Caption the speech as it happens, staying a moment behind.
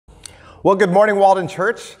Well, good morning, Walden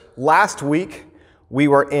Church. Last week, we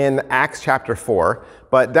were in Acts chapter 4,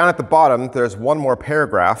 but down at the bottom, there's one more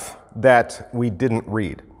paragraph that we didn't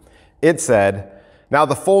read. It said, "Now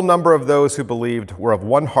the full number of those who believed were of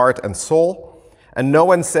one heart and soul, and no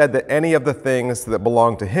one said that any of the things that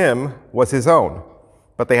belonged to him was his own,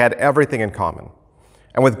 but they had everything in common.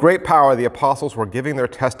 And with great power, the apostles were giving their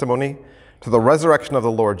testimony to the resurrection of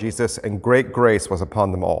the Lord Jesus, and great grace was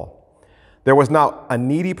upon them all. There was not a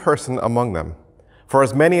needy person among them, for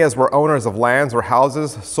as many as were owners of lands or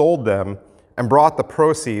houses sold them and brought the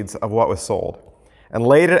proceeds of what was sold, and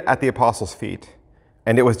laid it at the apostles' feet,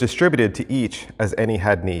 and it was distributed to each as any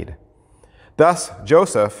had need. Thus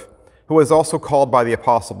Joseph, who was also called by the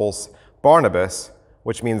apostles Barnabas,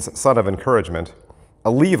 which means son of encouragement, a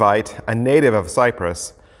Levite, a native of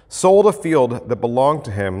Cyprus, sold a field that belonged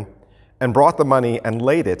to him and brought the money and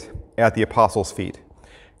laid it at the apostles' feet."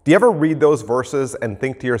 Do you ever read those verses and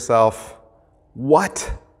think to yourself,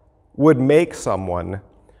 what would make someone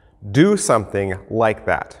do something like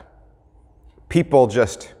that? People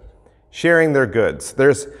just sharing their goods.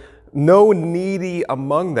 There's no needy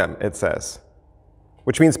among them, it says,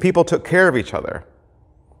 which means people took care of each other.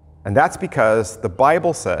 And that's because the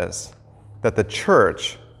Bible says that the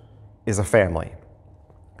church is a family.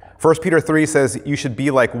 1 Peter 3 says you should be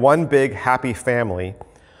like one big happy family,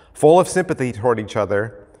 full of sympathy toward each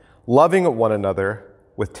other, loving one another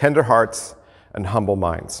with tender hearts and humble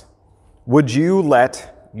minds. Would you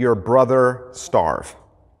let your brother starve?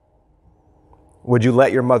 Would you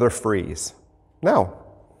let your mother freeze? No.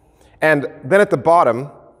 And then at the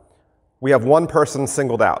bottom, we have one person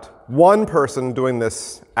singled out. One person doing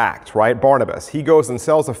this act, right? Barnabas. He goes and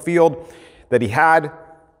sells a field that he had.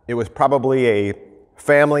 It was probably a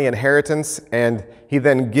family inheritance, and he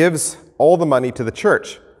then gives all the money to the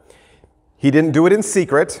church. He didn't do it in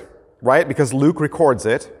secret, right? Because Luke records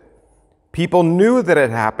it. People knew that it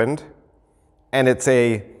happened, and it's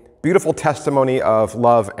a beautiful testimony of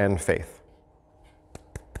love and faith.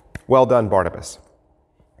 Well done, Barnabas.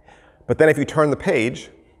 But then if you turn the page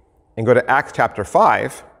and go to Acts chapter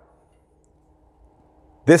 5,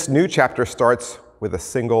 this new chapter starts with a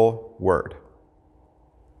single word.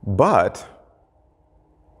 But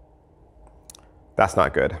that's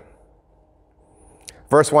not good.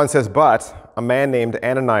 Verse 1 says, "But a man named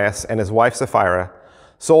Ananias and his wife Sapphira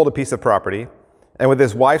sold a piece of property, and with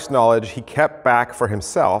his wife's knowledge, he kept back for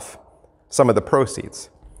himself some of the proceeds,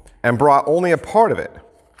 and brought only a part of it,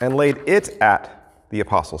 and laid it at the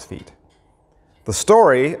apostles' feet." The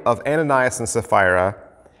story of Ananias and Sapphira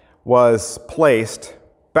was placed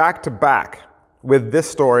back to back with this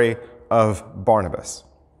story of Barnabas.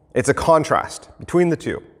 It's a contrast between the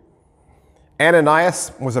two.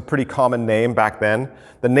 Ananias was a pretty common name back then.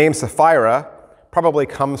 The name Sapphira probably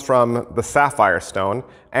comes from the sapphire stone.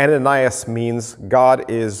 Ananias means God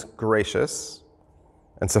is gracious,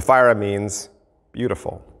 and Sapphira means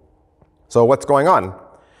beautiful. So what's going on?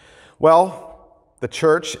 Well, the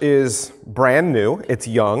church is brand new. It's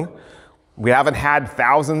young. We haven't had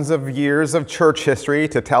thousands of years of church history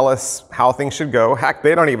to tell us how things should go. Heck,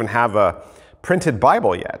 they don't even have a printed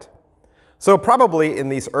Bible yet. So probably in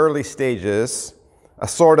these early stages, a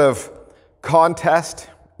sort of contest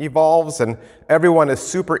evolves, and everyone is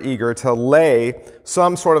super eager to lay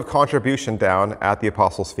some sort of contribution down at the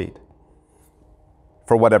apostles' feet.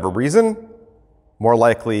 For whatever reason, more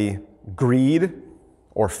likely greed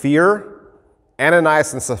or fear,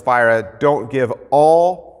 Ananias and Sapphira don't give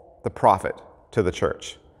all the profit to the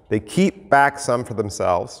church. They keep back some for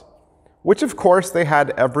themselves, which of course they had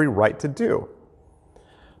every right to do.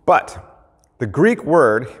 But the Greek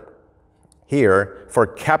word here for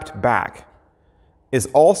kept back is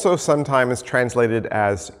also sometimes translated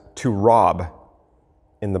as to rob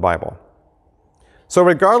in the Bible. So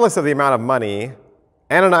regardless of the amount of money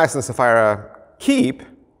Ananias and Sapphira keep,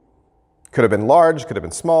 could have been large, could have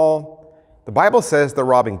been small, the Bible says they're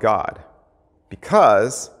robbing God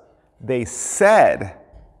because they said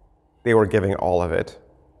they were giving all of it,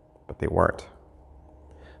 but they weren't.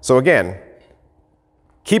 So again,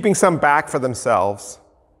 keeping some back for themselves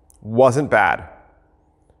wasn't bad.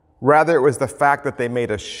 Rather, it was the fact that they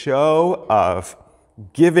made a show of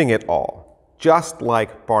giving it all, just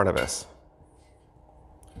like Barnabas.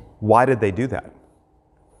 Why did they do that?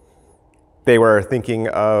 They were thinking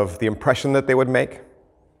of the impression that they would make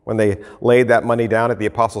when they laid that money down at the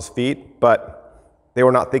apostles' feet, but they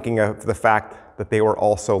were not thinking of the fact that they were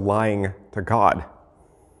also lying to God.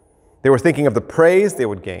 They were thinking of the praise they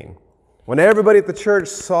would gain when everybody at the church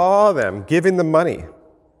saw them giving the money,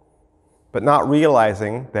 but not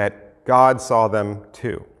realizing that God saw them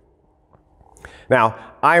too. Now,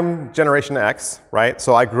 I'm Generation X, right?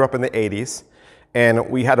 So I grew up in the 80s, and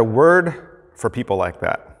we had a word for people like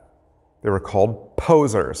that. They were called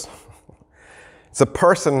posers. It's a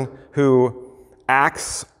person who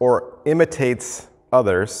acts or imitates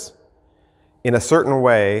others in a certain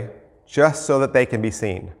way just so that they can be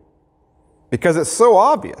seen. Because it's so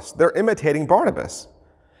obvious. They're imitating Barnabas.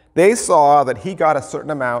 They saw that he got a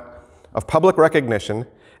certain amount of public recognition,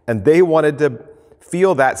 and they wanted to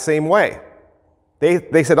feel that same way.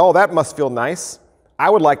 They said, oh, that must feel nice.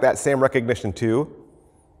 I would like that same recognition too.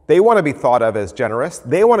 They want to be thought of as generous.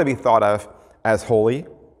 They want to be thought of as holy.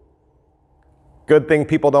 Good thing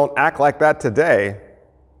people don't act like that today.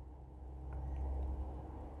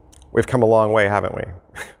 We've come a long way, haven't we?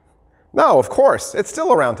 No, of course, it's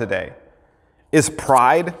still around today. Is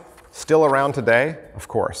pride still around today? Of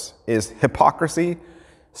course. Is hypocrisy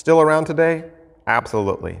still around today?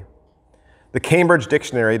 Absolutely. The Cambridge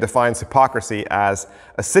Dictionary defines hypocrisy as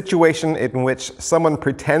a situation in which someone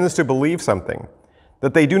pretends to believe something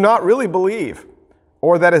that they do not really believe,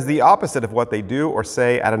 or that is the opposite of what they do or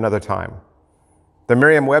say at another time. The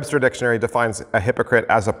Merriam-Webster Dictionary defines a hypocrite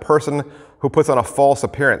as a person who puts on a false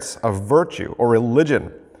appearance of virtue or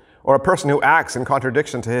religion, or a person who acts in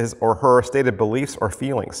contradiction to his or her stated beliefs or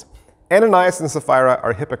feelings. Ananias and Sapphira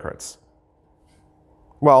are hypocrites.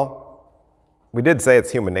 Well, we did say it's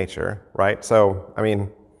human nature, right? So, I mean,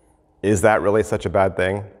 is that really such a bad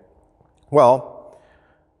thing? Well,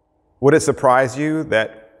 would it surprise you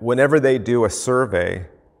that whenever they do a survey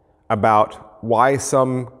about why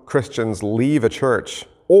some Christians leave a church,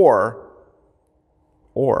 or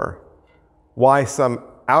why some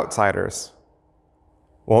outsiders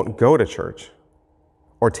won't go to church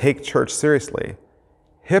or take church seriously,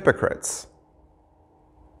 hypocrites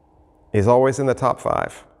is always in the top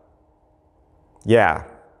 5. Yeah,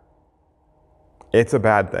 it's a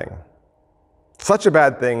bad thing. Such a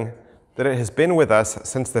bad thing that it has been with us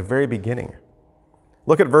since the very beginning.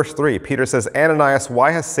 Look at verse 3. Peter says, Ananias,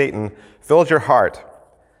 why has Satan filled your heart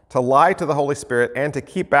to lie to the Holy Spirit and to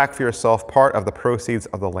keep back for yourself part of the proceeds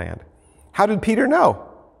of the land? How did Peter know?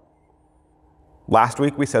 Last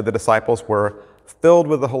week we said the disciples were filled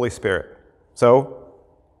with the Holy Spirit. So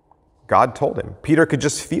God told him. Peter could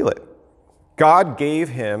just feel it. God gave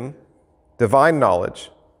him divine knowledge.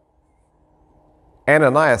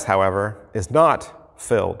 Ananias, however, is not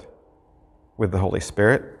filled with the Holy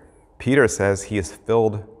Spirit. Peter says he is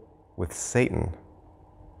filled with Satan.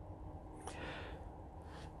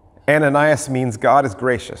 Ananias means God is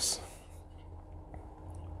gracious,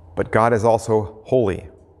 but God is also holy,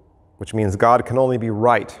 which means God can only be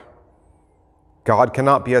right. God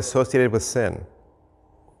cannot be associated with sin.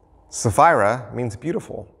 Sapphira means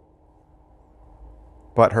beautiful,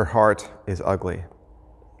 but her heart is ugly.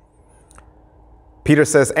 Peter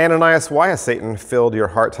says, Ananias, why has Satan filled your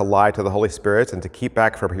heart to lie to the Holy Spirit and to keep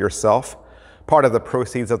back for yourself part of the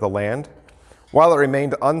proceeds of the land? While it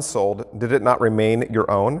remained unsold, did it not remain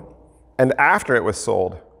your own? And after it was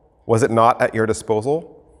sold, was it not at your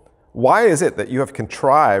disposal? Why is it that you have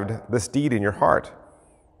contrived this deed in your heart?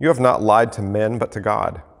 You have not lied to men, but to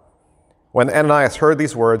God. When Ananias heard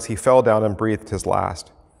these words, he fell down and breathed his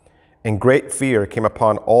last. And great fear came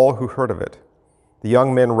upon all who heard of it. The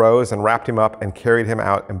young men rose and wrapped him up and carried him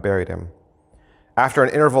out and buried him. After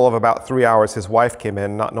an interval of about 3 hours, his wife came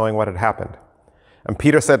in, not knowing what had happened. And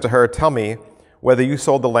Peter said to her, tell me whether you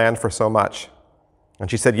sold the land for so much. And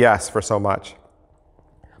she said, yes, for so much.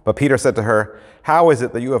 But Peter said to her, how is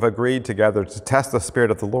it that you have agreed together to test the Spirit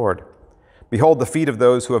of the Lord? Behold, the feet of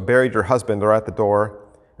those who have buried your husband are at the door,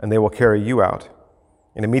 and they will carry you out.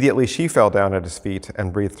 And immediately she fell down at his feet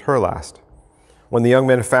and breathed her last. When the young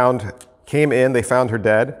men came in, they found her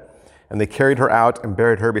dead, and they carried her out and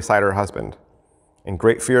buried her beside her husband. And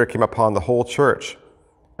great fear came upon the whole church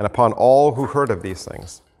and upon all who heard of these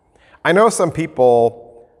things. I know some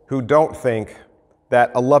people who don't think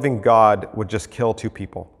that a loving God would just kill 2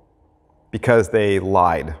 people because they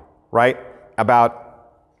lied, right?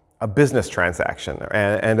 About a business transaction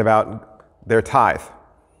and about their tithe.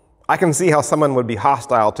 I can see how someone would be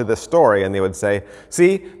hostile to this story and they would say,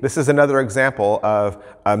 see, this is another example of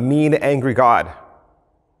a mean, angry God.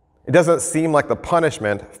 It doesn't seem like the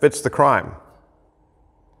punishment fits the crime.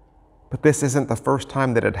 But this isn't the first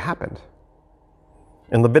time that it happened.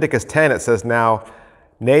 In Leviticus 10, it says, now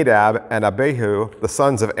Nadab and Abihu, the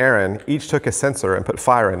sons of Aaron, each took a censer and put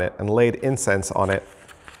fire in it and laid incense on it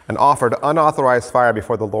and offered unauthorized fire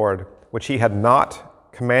before the Lord, which he had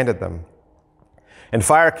not commanded them. And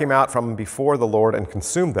fire came out from before the Lord and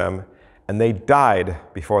consumed them, and they died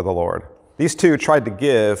before the Lord. These 2 tried to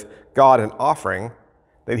give God an offering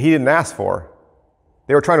that he didn't ask for.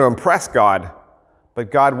 They were trying to impress God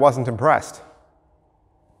but God wasn't impressed,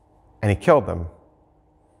 and he killed them.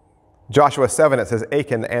 Joshua 7, it says,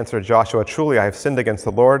 Achan answered Joshua, "Truly I have sinned against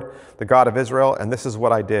the Lord, the God of Israel, and this is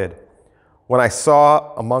what I did. When I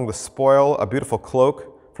saw among the spoil a beautiful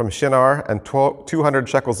cloak from Shinar and 200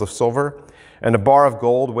 shekels of silver, and a bar of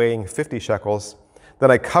gold weighing 50 shekels,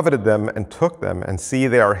 then I coveted them and took them, and see,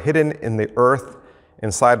 they are hidden in the earth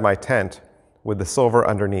inside my tent with the silver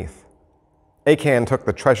underneath." Achan took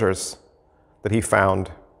the treasures that he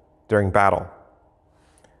found during battle.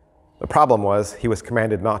 The problem was he was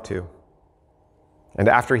commanded not to. And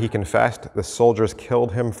after he confessed, the soldiers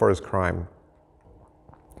killed him for his crime.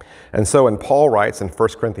 And so when Paul writes in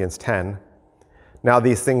 1 Corinthians 10, "Now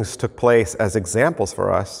these things took place as examples for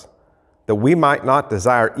us, that we might not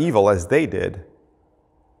desire evil as they did,"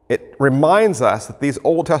 it reminds us that these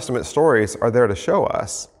Old Testament stories are there to show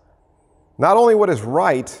us not only what is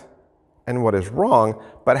right and what is wrong,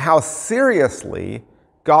 but how seriously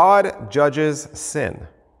God judges sin.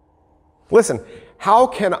 Listen, how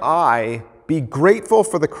can I be grateful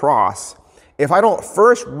for the cross if I don't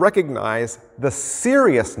first recognize the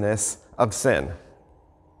seriousness of sin?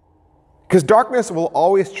 Because darkness will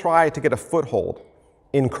always try to get a foothold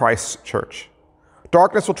in Christ's church.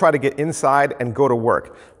 Darkness will try to get inside and go to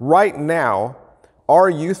work. Right now, our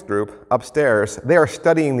youth group upstairs, they are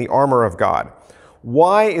studying the armor of God.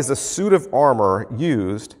 Why is a suit of armor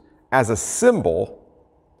used as a symbol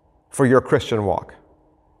for your Christian walk?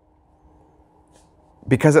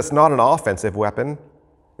 Because it's not an offensive weapon,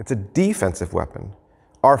 it's a defensive weapon.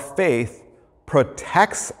 Our faith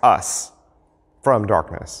protects us from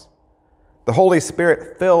darkness. The Holy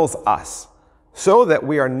Spirit fills us so that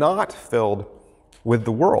we are not filled with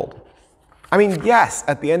the world. I mean, yes,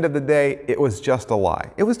 at the end of the day, it was just a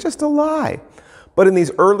lie. It was just a lie. But in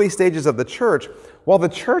these early stages of the church, while the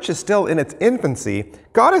church is still in its infancy,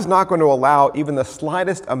 God is not going to allow even the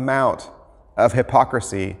slightest amount of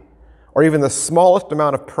hypocrisy or even the smallest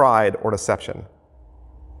amount of pride or deception.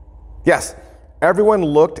 Yes, everyone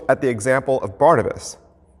looked at the example of Barnabas,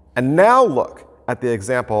 and now look at the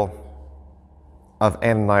example of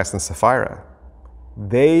Ananias and Sapphira.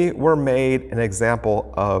 They were made an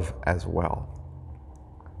example of as well.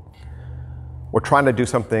 We're trying to do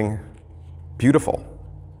something beautiful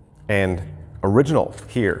and original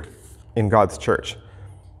here in God's church.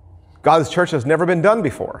 God's church has never been done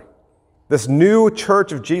before. This new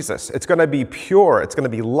church of Jesus, it's going to be pure, it's going to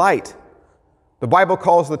be light. The Bible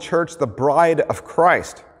calls the church the bride of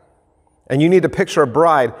Christ. And you need to picture a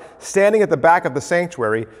bride standing at the back of the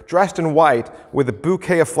sanctuary, dressed in white, with a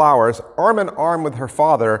bouquet of flowers, arm in arm with her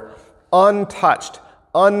father, untouched,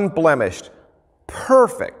 unblemished,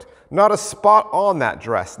 perfect. Not a spot on that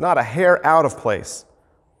dress, not a hair out of place.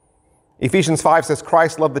 Ephesians 5 says,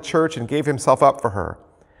 "Christ loved the church and gave himself up for her,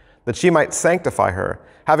 that she might sanctify her,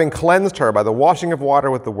 having cleansed her by the washing of water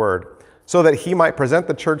with the word, so that he might present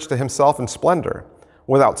the church to himself in splendor,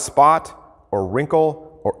 without spot or wrinkle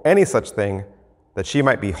or any such thing, that she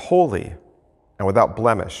might be holy and without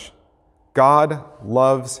blemish." God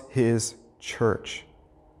loves his church,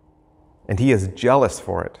 and he is jealous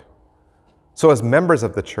for it. So as members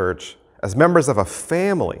of the church, as members of a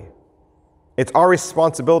family, it's our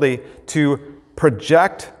responsibility to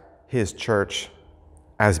project his church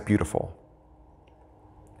as beautiful.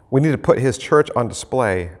 We need to put his church on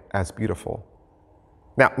display as beautiful.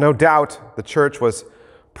 Now, no doubt the church was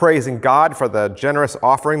praising God for the generous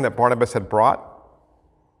offering that Barnabas had brought,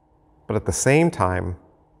 but at the same time,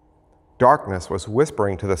 darkness was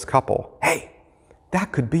whispering to this couple, "Hey,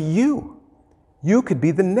 that could be you. You could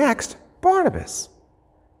be the next Barnabas."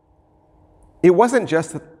 It wasn't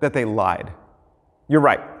just that they lied. You're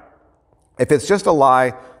right. If it's just a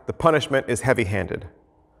lie, the punishment is heavy-handed.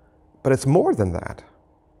 But it's more than that.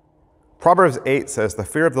 Proverbs 8 says, "The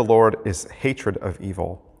fear of the Lord is hatred of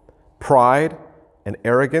evil. Pride and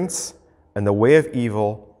arrogance and the way of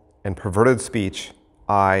evil and perverted speech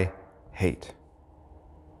I hate."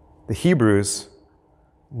 The Hebrews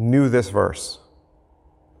knew this verse.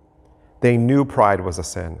 They knew pride was a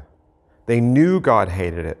sin. They knew God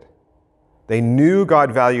hated it. They knew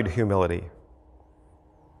God valued humility.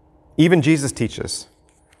 Even Jesus teaches,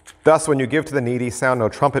 "Thus, when you give to the needy, sound no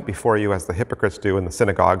trumpet before you, as the hypocrites do in the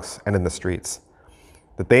synagogues and in the streets,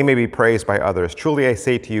 that they may be praised by others. Truly I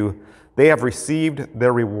say to you, they have received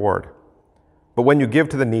their reward. But when you give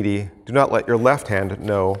to the needy, do not let your left hand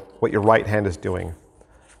know what your right hand is doing,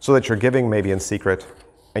 so that your giving may be in secret,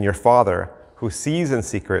 and your Father, who sees in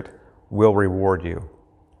secret, will reward you."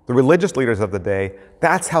 The religious leaders of the day,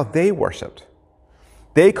 that's how they worshiped.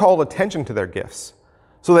 They called attention to their gifts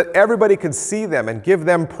so that everybody could see them and give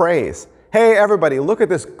them praise. Hey, everybody, look at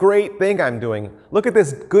this great thing I'm doing. Look at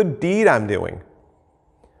this good deed I'm doing.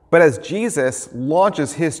 But as Jesus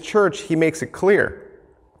launches his church, he makes it clear,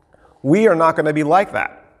 we are not going to be like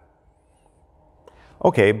that.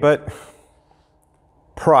 Okay, but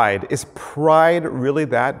pride, is pride really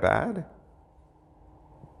that bad?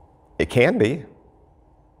 It can be,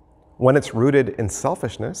 when it's rooted in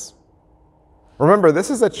selfishness. Remember, this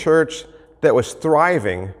is a church that was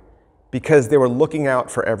thriving because they were looking out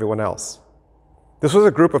for everyone else. This was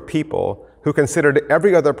a group of people who considered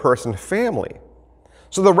every other person family.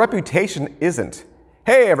 So the reputation isn't,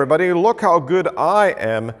 hey everybody, look how good I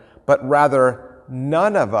am, but rather,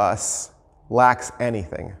 none of us lacks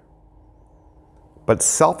anything. But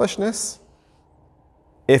selfishness,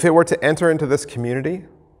 if it were to enter into this community,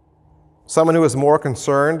 someone who is more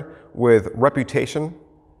concerned with reputation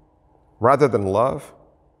rather than love,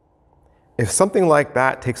 if something like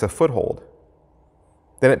that takes a foothold,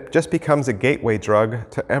 then it just becomes a gateway drug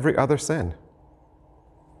to every other sin.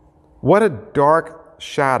 What a dark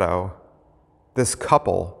shadow this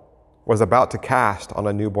couple was about to cast on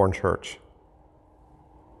a newborn church.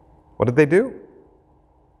 What did they do?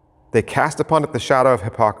 They cast upon it the shadow of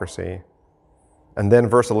hypocrisy. And then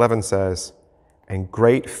verse 11 says, and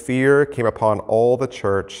great fear came upon all the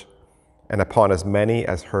church and upon as many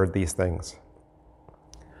as heard these things.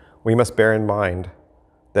 We must bear in mind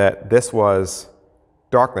that this was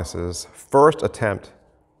darkness's first attempt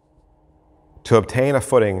to obtain a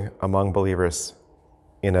footing among believers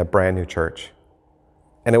in a brand new church.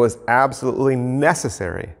 And it was absolutely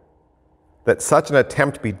necessary that such an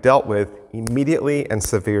attempt be dealt with immediately and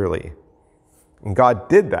severely. And God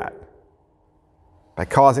did that by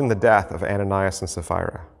causing the death of Ananias and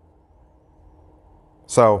Sapphira.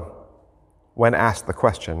 So, when asked the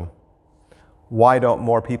question, why don't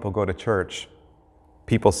more people go to church?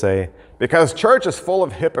 People say, because church is full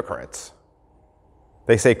of hypocrites.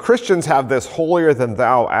 They say Christians have this holier than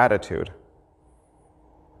thou attitude.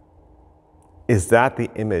 Is that the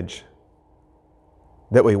image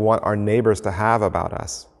that we want our neighbors to have about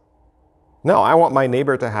us? No, I want my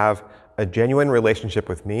neighbor to have a genuine relationship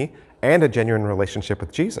with me and a genuine relationship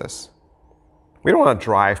with Jesus. We don't want to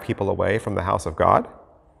drive people away from the house of God.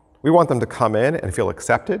 We want them to come in and feel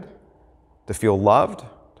accepted, to feel loved,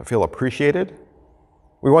 to feel appreciated.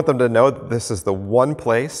 We want them to know that this is the one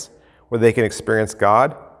place where they can experience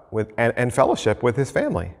God and fellowship with his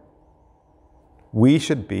family. We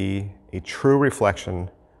should be a true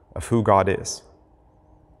reflection of who God is.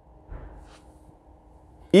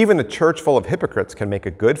 Even a church full of hypocrites can make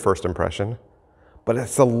a good first impression, but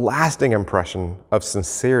it's the lasting impression of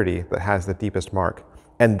sincerity that has the deepest mark.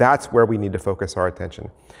 And that's where we need to focus our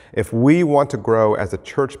attention. If we want to grow as a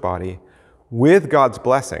church body with God's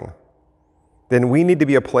blessing, then we need to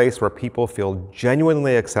be a place where people feel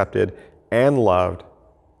genuinely accepted and loved.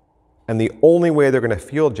 And the only way they're going to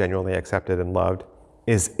feel genuinely accepted and loved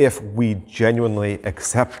is if we genuinely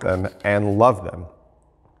accept them and love them.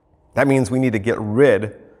 That means we need to get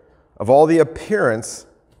rid of all the appearance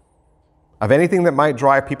of anything that might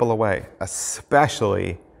drive people away,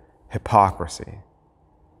 especially hypocrisy.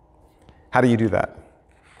 How do you do that?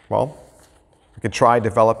 Well, we could try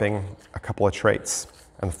developing a couple of traits.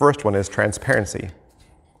 And the first one is transparency.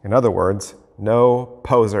 In other words, no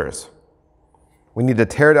posers. We need to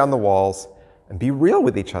tear down the walls and be real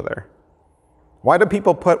with each other. Why do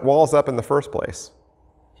people put walls up in the first place?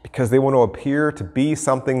 Because they want to appear to be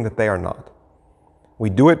something that they are not.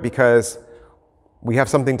 We do it because we have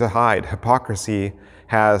something to hide. Hypocrisy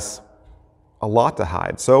has a lot to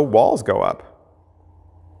hide, so walls go up.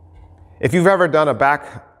 If you've ever done a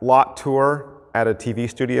back lot tour at a TV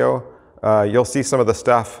studio, you'll see some of the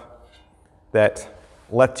stuff that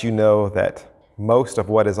lets you know that most of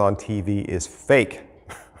what is on TV is fake.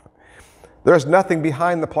 There's nothing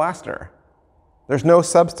behind the plaster. There's no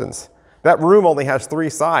substance. That room only has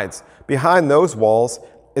 3 sides. Behind those walls,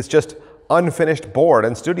 it's just unfinished board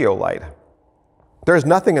and studio light. There's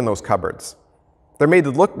nothing in those cupboards. They're made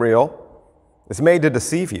to look real. It's made to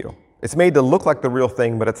deceive you. It's made to look like the real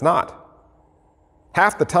thing, but it's not.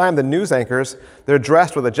 Half the time, the news anchors, they're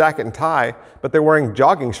dressed with a jacket and tie, but they're wearing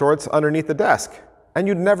jogging shorts underneath the desk. And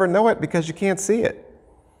you'd never know it because you can't see it.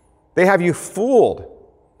 They have you fooled.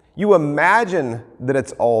 You imagine that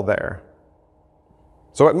it's all there.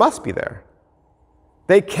 So it must be there.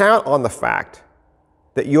 They count on the fact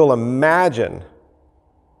that you'll imagine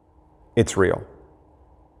it's real.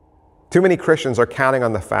 Too many Christians are counting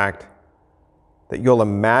on the fact that you'll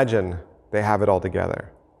imagine they have it all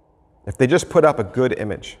together. If they just put up a good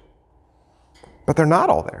image. But they're not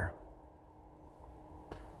all there.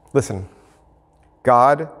 Listen,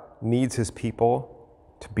 God needs his people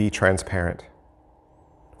to be transparent.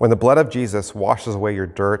 When the blood of Jesus washes away your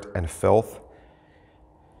dirt and filth,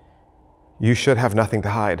 you should have nothing to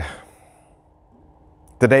hide.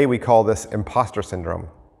 Today we call this imposter syndrome.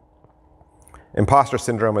 Imposter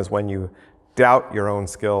syndrome is when you doubt your own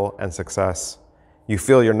skill and success. You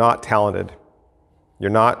feel you're not talented. You're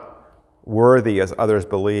not worthy as others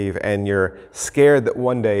believe, and you're scared that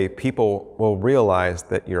one day people will realize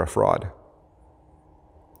that you're a fraud.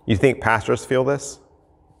 You think pastors feel this?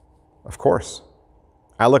 Of course.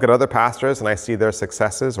 I look at other pastors and I see their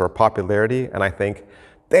successes or popularity and I think,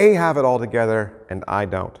 they have it all together and I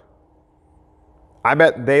don't. I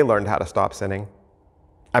bet they learned how to stop sinning.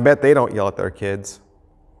 I bet they don't yell at their kids.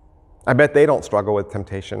 I bet they don't struggle with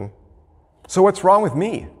temptation. So what's wrong with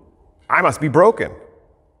me? I must be broken.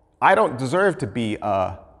 I don't deserve to be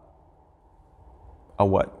a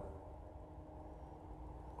what?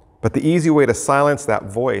 But the easy way to silence that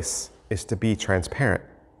voice is to be transparent,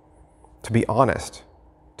 to be honest,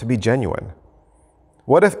 to be genuine.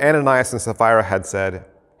 What if Ananias and Sapphira had said,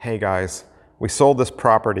 hey guys, we sold this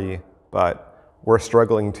property, but we're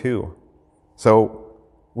struggling too. So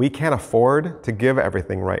we can't afford to give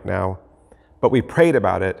everything right now, but we prayed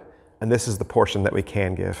about it, and this is the portion that we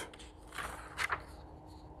can give.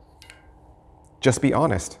 Just be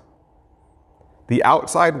honest. The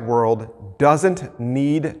outside world doesn't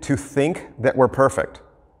need to think that we're perfect.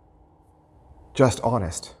 Just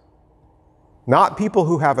honest. Not people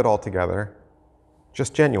who have it all together,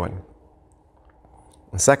 just genuine.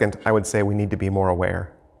 And second, I would say we need to be more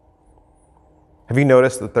aware. Have you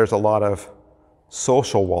noticed that there's a lot of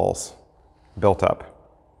social walls built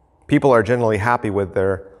up? People are generally happy with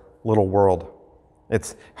their little world.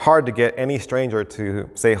 It's hard to get any stranger to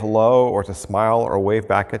say hello or to smile or wave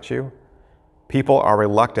back at you. People are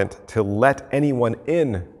reluctant to let anyone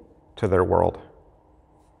in to their world.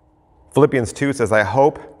 Philippians 2 says, I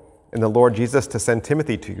hope in the Lord Jesus to send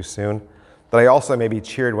Timothy to you soon, that I also may be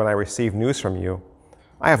cheered when I receive news from you.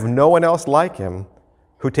 I have no one else like him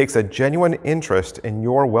who takes a genuine interest in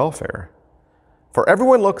your welfare. For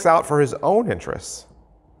everyone looks out for his own interests,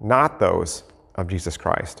 not those of Jesus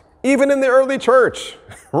Christ. Even in the early church,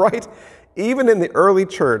 right? Even in the early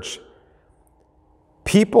church,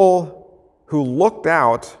 people who looked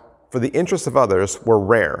out for the interests of others were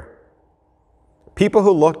rare. People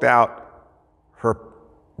who looked out for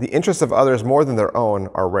the interests of others more than their own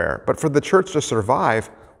are rare. But for the church to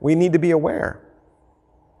survive, we need to be aware.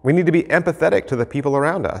 We need to be empathetic to the people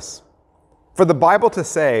around us. For the Bible to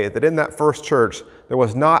say that in that first church there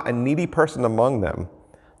was not a needy person among them,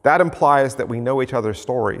 that implies that we know each other's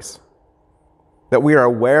stories, that we are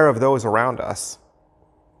aware of those around us.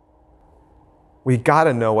 We got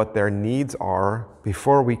to know what their needs are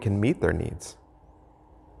before we can meet their needs.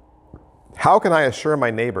 How can I assure my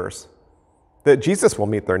neighbors that Jesus will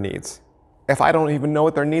meet their needs if I don't even know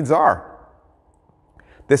what their needs are?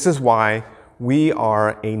 This is why we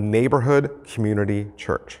are a neighborhood community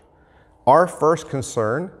church. Our first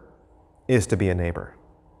concern is to be a neighbor,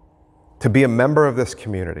 to be a member of this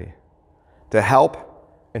community, to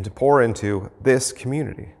help and to pour into this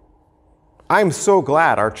community. I'm so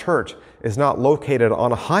glad our church is not located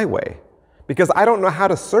on a highway, because I don't know how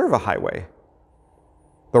to serve a highway.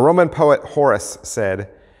 The Roman poet Horace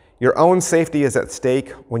said, your own safety is at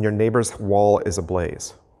stake when your neighbor's wall is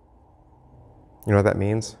ablaze. You know what that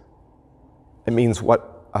means? It means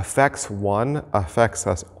what affects one affects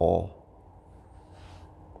us all.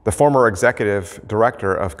 The former executive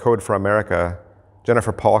director of Code for America,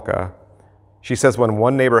 Jennifer Polka, she says, when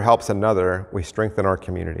one neighbor helps another, we strengthen our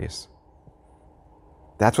communities.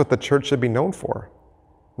 That's what the church should be known for.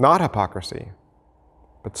 Not hypocrisy,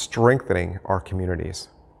 but strengthening our communities.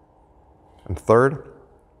 And third,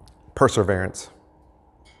 perseverance.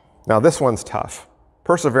 Now this one's tough.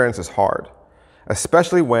 Perseverance is hard,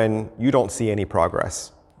 especially when you don't see any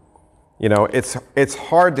progress. You know, it's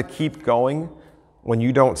hard to keep going when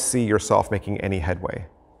you don't see yourself making any headway.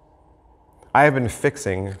 I have been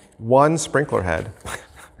fixing one sprinkler head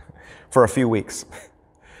for a few weeks.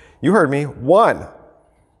 You heard me, one.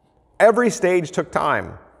 Every stage took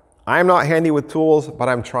time. I'm not handy with tools, but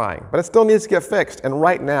I'm trying. But it still needs to get fixed. And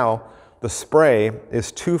right now, the spray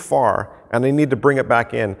is too far and I need to bring it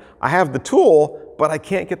back in. I have the tool, but I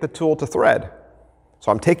can't get the tool to thread.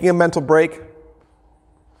 So I'm taking a mental break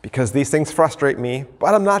because these things frustrate me,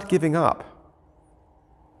 but I'm not giving up.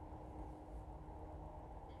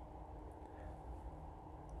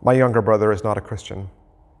 My younger brother is not a Christian.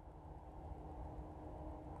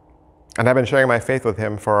 And I've been sharing my faith with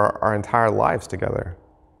him for our entire lives together.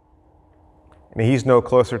 And he's no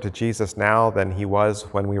closer to Jesus now than he was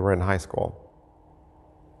when we were in high school.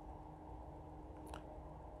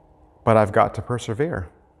 but I've got to persevere.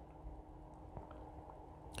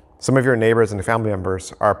 Some of your neighbors and family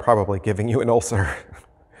members are probably giving you an ulcer.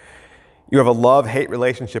 You have a love-hate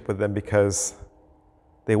relationship with them because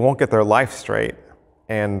they won't get their life straight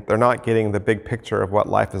and they're not getting the big picture of what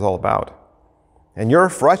life is all about. And you're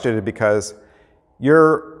frustrated because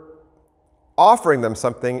you're offering them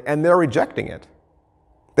something and they're rejecting it.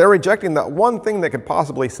 They're rejecting that one thing that could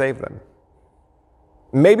possibly save them.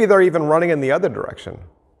 Maybe they're even running in the other direction.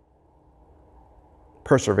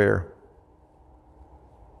 Persevere.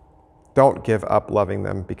 Don't give up loving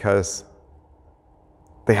them because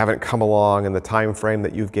they haven't come along in the time frame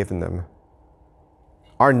that you've given them.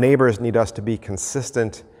 Our neighbors need us to be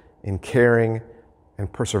consistent in caring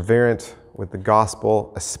and perseverant with the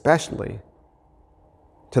gospel, especially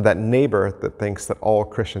to that neighbor that thinks that all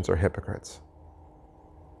Christians are hypocrites.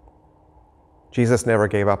 Jesus never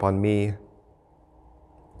gave up on me,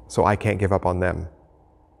 so I can't give up on them.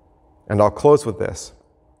 And I'll close with this.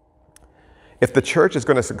 If the church is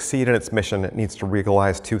going to succeed in its mission, it needs to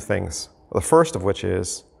realize two things. The first of which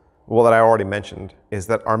is, well, that I already mentioned, is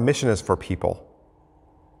that our mission is for people,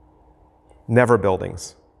 never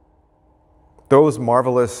buildings. Those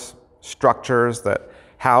marvelous structures that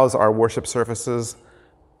house our worship services,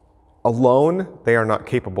 alone, they are not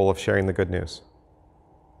capable of sharing the good news.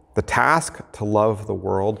 The task to love the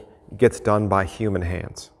world gets done by human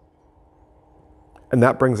hands. And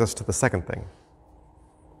that brings us to the second thing.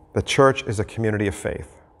 The church is a community of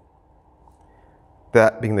faith.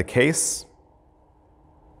 That being the case,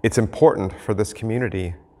 it's important for this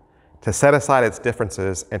community to set aside its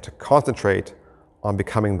differences and to concentrate on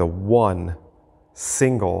becoming the one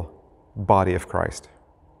single body of Christ.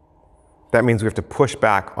 That means we have to push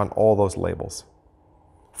back on all those labels.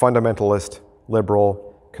 Fundamentalist,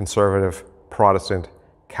 liberal, conservative, Protestant,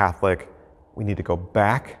 Catholic. We need to go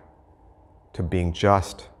back to being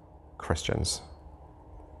just Christians.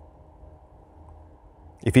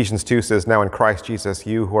 Ephesians 2 says, "Now in Christ Jesus,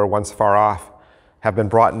 you who are once far off have been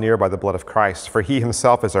brought near by the blood of Christ. For he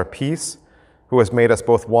himself is our peace, who has made us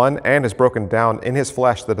both one and has broken down in his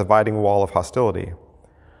flesh the dividing wall of hostility,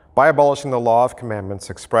 by abolishing the law of commandments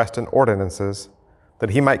expressed in ordinances,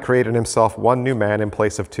 that he might create in himself one new man in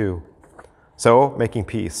place of two, so making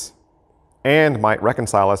peace, and might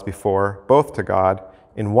reconcile us before both to God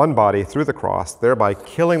in one body through the cross, thereby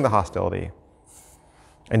killing the hostility.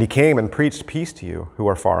 And he came and preached peace to you who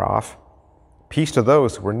are far off, peace to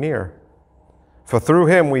those who are near. For through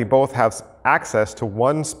him we both have access to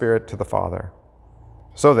one Spirit to the Father.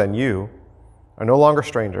 So then you are no longer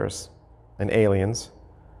strangers and aliens,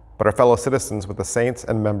 but are fellow citizens with the saints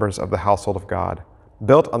and members of the household of God,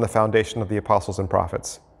 built on the foundation of the apostles and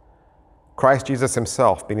prophets, Christ Jesus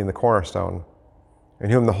himself being the cornerstone, in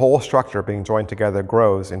whom the whole structure being joined together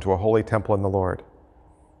grows into a holy temple in the Lord.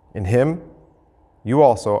 In him you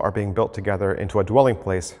also are being built together into a dwelling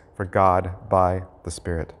place for God by the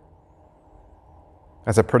Spirit."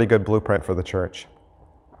 That's a pretty good blueprint for the church.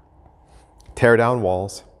 Tear down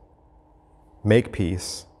walls, make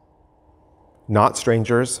peace, not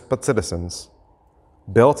strangers but citizens,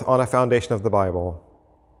 built on a foundation of the Bible,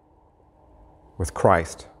 with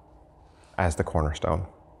Christ as the cornerstone.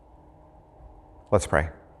 Let's pray.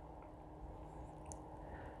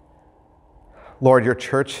 Lord, your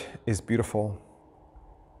church is beautiful,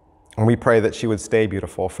 and we pray that she would stay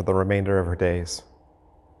beautiful for the remainder of her days.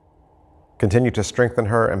 Continue to strengthen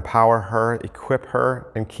her, empower her, equip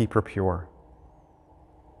her, and keep her pure.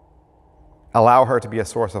 Allow her to be a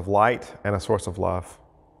source of light and a source of love,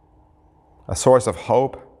 a source of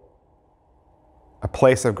hope, a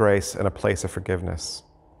place of grace and a place of forgiveness,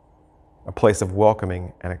 a place of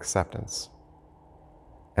welcoming and acceptance,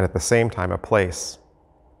 and at the same time, a place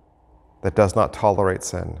that does not tolerate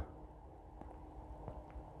sin.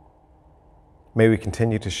 May we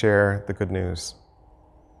continue to share the good news.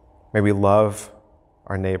 May we love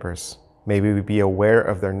our neighbors. May we be aware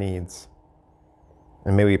of their needs.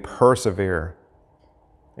 And may we persevere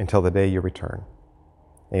until the day you return.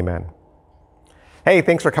 Amen. Hey,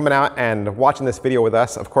 thanks for coming out and watching this video with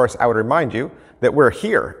us. Of course, I would remind you that we're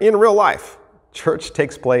here in real life. Church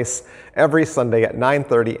takes place every Sunday at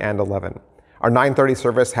 9:30 and 11. Our 9:30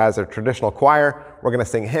 service has a traditional choir. We're going to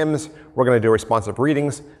sing hymns. We're going to do responsive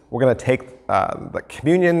readings. We're going to take the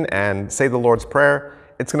communion and say the Lord's Prayer.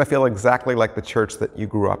 It's going to feel exactly like the church that you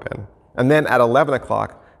grew up in. And then at 11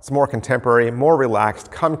 o'clock, it's more contemporary, more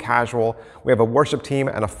relaxed, come casual. We have a worship team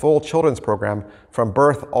and a full children's program from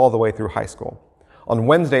birth all the way through high school. On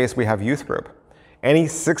Wednesdays, we have youth group. Any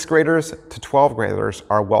 6th graders to 12th graders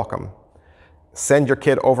are welcome. Send your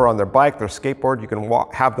kid over on their bike, their skateboard. You can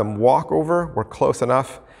have them walk over. We're close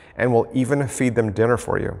enough, and we'll even feed them dinner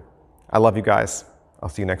for you. I love you guys. I'll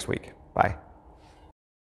see you next week. Bye.